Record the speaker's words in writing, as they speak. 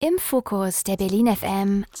Im Fokus der Berlin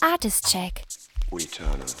FM Artistcheck.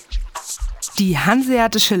 Die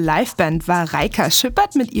hanseatische Liveband Wareika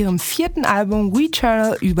schippert mit ihrem 4. Album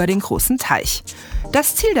Returnal über den großen Teich.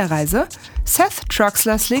 Das Ziel der Reise? Seth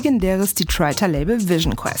Troxlers legendäres Detroiter Label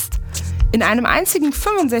Vision Quest. In einem einzigen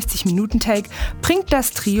 65-Minuten-Take bringt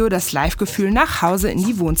das Trio das Live-Gefühl nach Hause in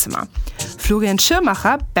die Wohnzimmer. Florian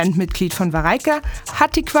Schirmacher, Bandmitglied von Wareika,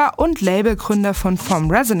 Hattikwa und Labelgründer von Form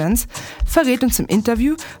Resonance, verrät uns im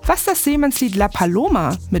Interview, was das Seemannslied La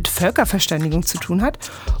Paloma mit Völkerverständigung zu tun hat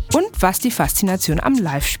und was die Faszination am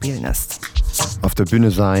Live-Spielen ist. Auf der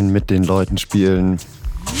Bühne sein, mit den Leuten spielen,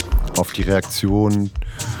 auf die Reaktion,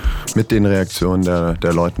 mit den Reaktionen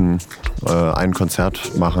der Leuten ein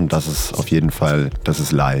Konzert machen, das ist auf jeden Fall, das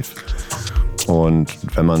ist live. Und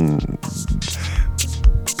wenn man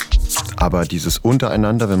aber dieses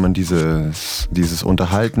Untereinander, wenn man dieses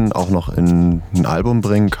Unterhalten auch noch in ein Album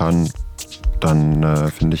bringen kann,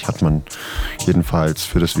 dann finde ich, hat man jedenfalls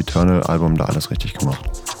für das Returnal-Album da alles richtig gemacht.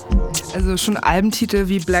 Also schon Albentitel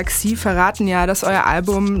wie Black Sea verraten ja, dass euer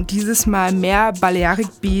Album dieses Mal mehr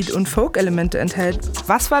Balearic Beat und Folk-Elemente enthält.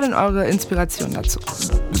 Was war denn eure Inspiration dazu?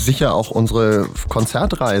 Sicher auch unsere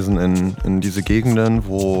Konzertreisen in diese Gegenden,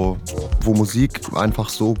 wo Musik einfach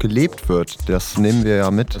so gelebt wird. Das nehmen wir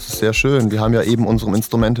ja mit. Das ist sehr schön. Wir haben ja eben unsere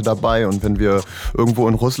Instrumente dabei und wenn wir irgendwo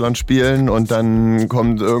in Russland spielen und dann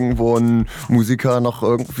kommt irgendwo ein Musiker noch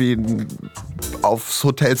irgendwie aufs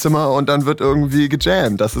Hotelzimmer und dann wird irgendwie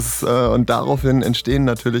gejammt. Das ist, und daraufhin entstehen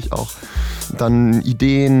natürlich auch dann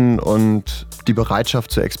Ideen und die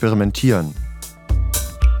Bereitschaft zu experimentieren.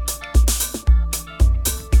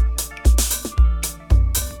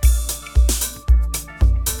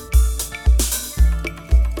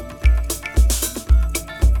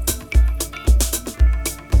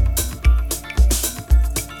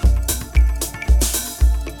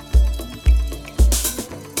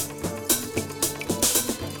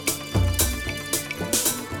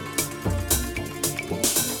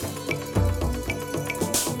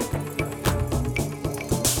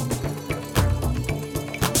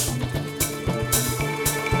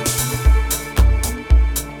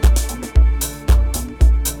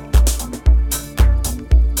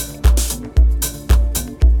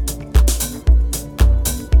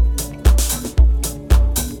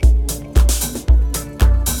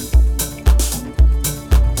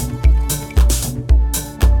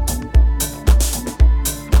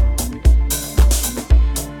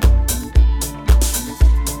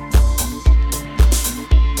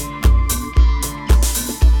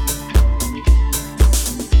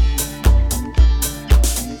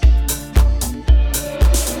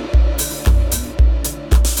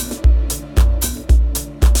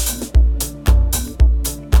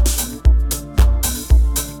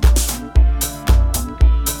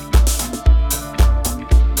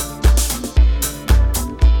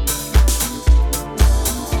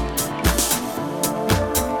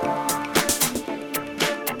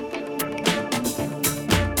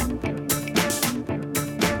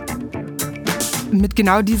 Mit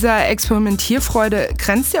genau dieser Experimentierfreude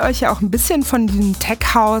grenzt ihr euch ja auch ein bisschen von diesem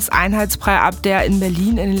Tech-House-Einheitsbrei ab, der in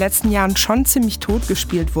Berlin in den letzten Jahren schon ziemlich tot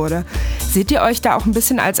gespielt wurde. Seht ihr euch da auch ein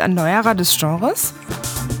bisschen als Erneuerer des Genres?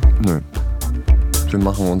 Nö. Wir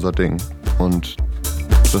machen unser Ding. Und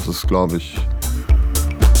das ist, glaube ich,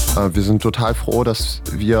 wir sind total froh, dass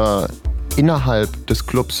wir innerhalb des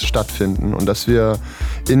Clubs stattfinden und dass wir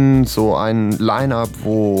in so ein Line-Up,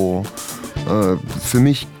 wo für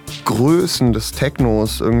mich Größen des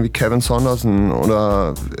Technos, irgendwie Kevin Saunderson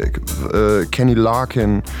oder Kenny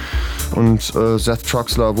Larkin und Seth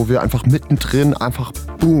Troxler, wo wir einfach mittendrin einfach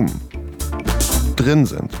boom drin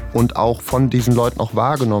sind und auch von diesen Leuten auch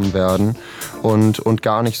wahrgenommen werden und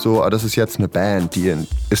gar nicht so, das ist jetzt eine Band, die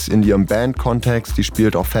ist in ihrem Band-Kontext, die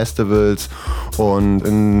spielt auf Festivals und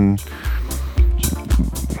in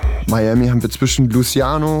Miami haben wir zwischen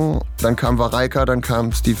Luciano, dann kam Wareika, dann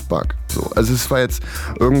kam Steve Buck. So, also es war jetzt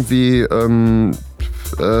irgendwie,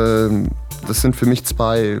 das sind für mich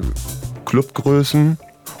 2 Clubgrößen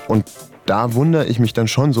und da wundere ich mich dann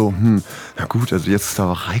schon so, na gut, also jetzt ist da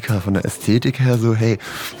Wareika von der Ästhetik her so, hey,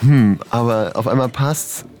 aber auf einmal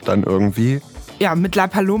passt's dann irgendwie. Ja, mit La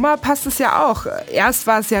Paloma passt es ja auch. Erst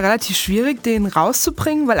war es ja relativ schwierig, den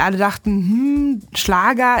rauszubringen, weil alle dachten,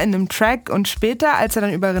 Schlager in einem Track. Und später, als er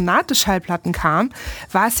dann über Renate Schallplatten kam,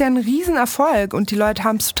 war es ja ein Riesenerfolg und die Leute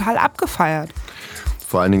haben es total abgefeiert.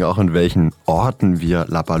 Vor allen Dingen auch in welchen Orten wir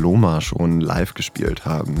La Paloma schon live gespielt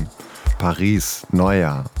haben. Paris,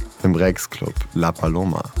 Neujahr, im Rex Club, La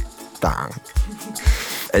Paloma. Dang.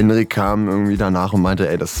 Enric kam irgendwie danach und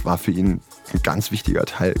meinte, das war für ihn ein ganz wichtiger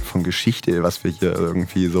Teil von Geschichte, was wir hier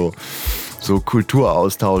irgendwie so so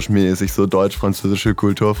kulturaustauschmäßig, so deutsch-französische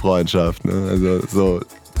Kulturfreundschaft. Ne? Also so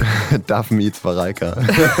Duff meets Wareika.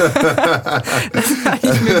 Das kann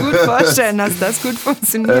ich mir gut vorstellen, dass das gut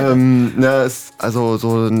funktioniert.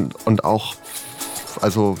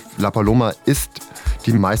 Also La Paloma ist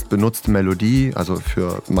die meistbenutzte Melodie, also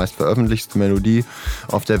für meist veröffentlichte Melodie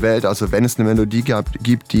auf der Welt. Also wenn es eine Melodie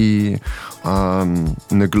gibt, die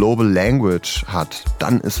eine Global Language hat,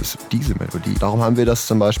 dann ist es diese Melodie. Darum haben wir das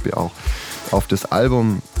zum Beispiel auch auf das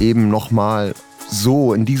Album eben nochmal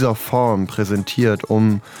so in dieser Form präsentiert,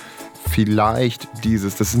 um vielleicht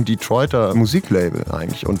das ist ein Detroiter Musiklabel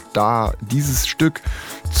eigentlich, und da dieses Stück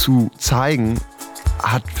zu zeigen,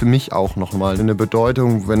 hat für mich auch nochmal eine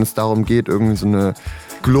Bedeutung, wenn es darum geht, irgendwie so eine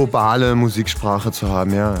globale Musiksprache zu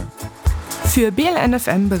haben, ja. Für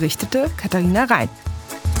BLN-FM berichtete Katharina Rhein.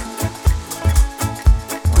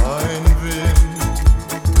 Ein Wind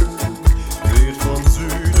weht von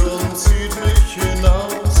Süden und zieht mich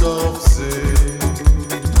hinaus auf See.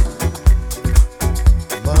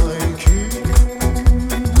 Mein Kind,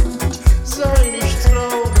 sei nicht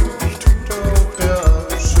traurig, tut auch der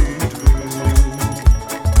Abschied weh.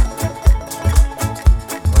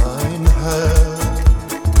 Mein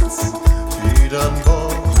Herz geht an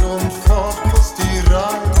Bord und fort muss die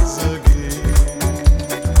Reise gehen.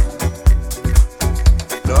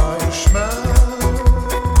 Dein Schmerz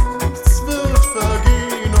wird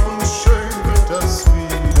vergehen und schön wird das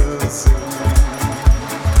Wiedersehen.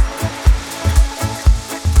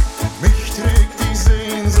 Mich trägt die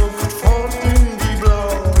Sehnsucht fort in die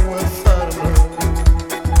blaue Ferne.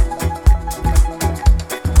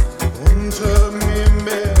 Unter mir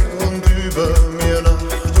Meer und über mir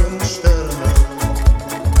Nacht und Sterne.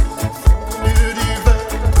 Vor mir die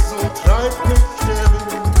Welt, so treibt mich der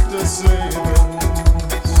Wind des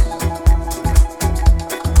Lebens.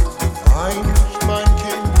 Wein nicht, mein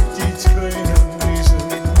Kind, die Tränen, die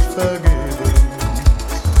sind vergebens.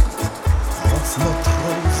 Auf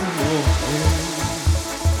Matrosen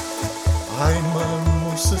einmal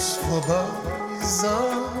muss es vorbei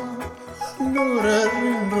sein. Nur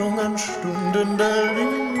Erinnerung an Stunden der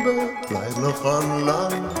Liebe bleibt noch an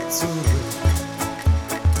Land zurück.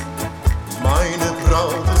 Meine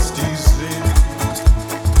Braut ist die See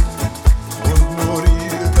und nur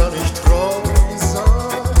ihr kann ich treu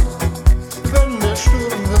sein. Wenn der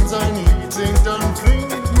Sturm sein Lied singt, dann bringt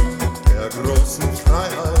mich der großen